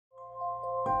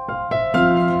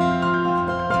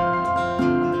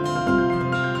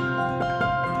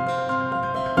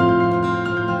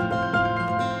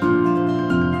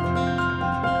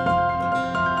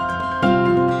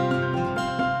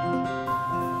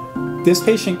This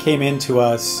patient came in to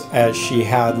us as she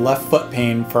had left foot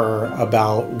pain for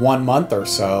about 1 month or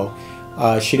so.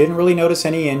 She didn't really notice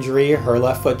any injury. Her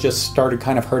left foot just started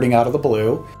kind of hurting out of the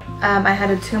blue. I had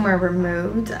a tumor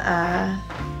removed.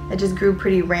 It just grew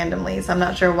pretty randomly, so I'm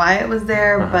not sure why it was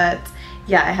there, but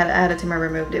yeah, I had a tumor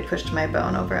removed. It pushed my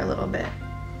bone over a little bit.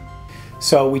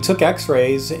 So we took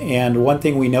x-rays, and one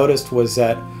thing we noticed was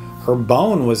that her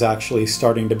bone was actually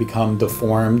starting to become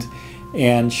deformed,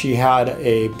 and she had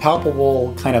a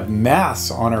palpable kind of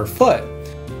mass on her foot.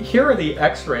 Here are the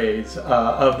x-rays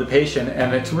of the patient,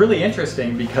 and it's really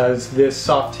interesting because this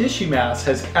soft tissue mass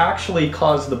has actually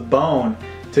caused the bone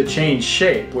to change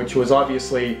shape, which was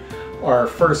obviously our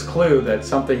first clue that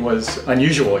something was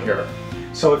unusual here.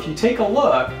 So if you take a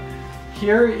look,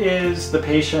 here is the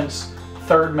patient's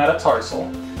third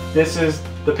metatarsal. This is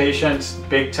the patient's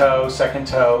big toe, second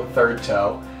toe, third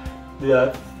toe.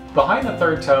 Behind the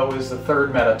third toe is the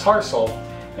third metatarsal,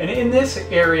 and in this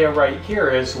area right here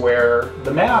is where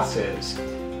the mass is.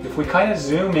 If we kind of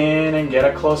zoom in and get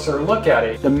a closer look at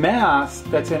it, the mass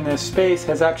that's in this space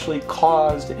has actually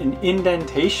caused an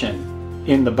indentation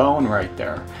in the bone right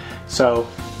there. So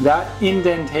that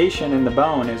indentation in the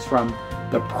bone is from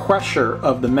the pressure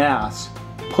of the mass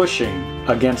pushing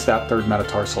against that third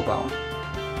metatarsal bone.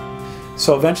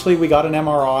 So eventually we got an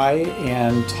MRI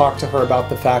and talked to her about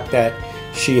the fact that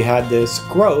she had this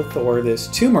growth or this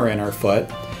tumor in her foot,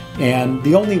 and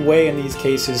the only way in these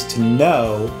cases to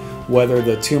know whether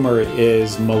the tumor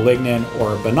is malignant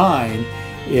or benign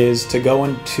is to go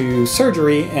into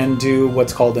surgery and do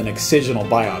what's called an excisional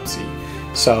biopsy.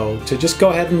 So to just go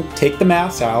ahead and take the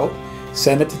mass out,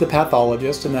 send it to the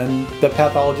pathologist, and then the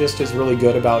pathologist is really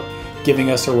good about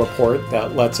giving us a report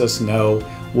that lets us know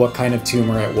what kind of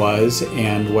tumor it was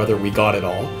and whether we got it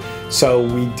all. So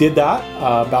we did that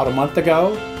about a month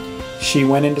ago. She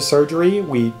went into surgery.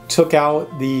 We took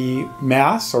out the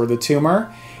mass or the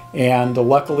tumor, and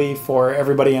luckily for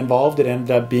everybody involved, it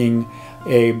ended up being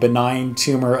a benign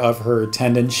tumor of her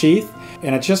tendon sheath.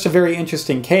 And it's just a very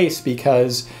interesting case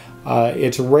because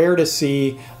it's rare to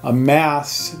see a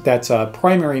mass that's a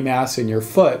primary mass in your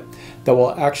foot that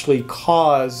will actually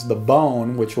cause the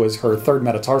bone, which was her third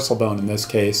metatarsal bone in this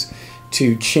case,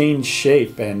 to change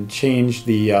shape and change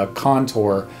the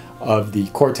contour of the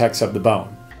cortex of the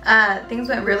bone. Things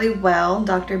went really well.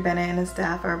 Dr. Bennett and his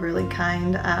staff are really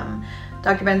kind.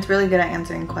 Dr. Bennett's really good at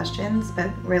answering questions, but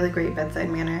really great bedside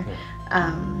manner.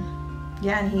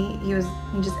 Yeah, and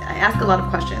I asked a lot of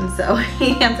questions, so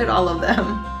he answered all of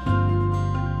them.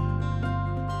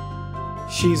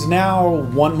 She's now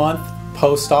 1 month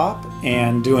post-op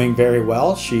and doing very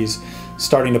well. She's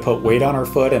starting to put weight on her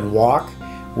foot and walk.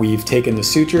 We've taken the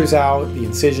sutures out, the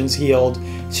incisions healed.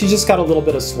 She's just got a little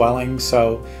bit of swelling,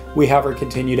 so we have her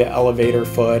continue to elevate her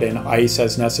foot and ice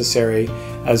as necessary,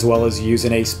 as well as use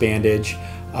an ACE bandage.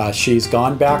 She's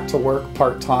gone back to work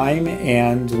part-time,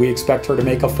 and we expect her to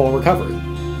make a full recovery.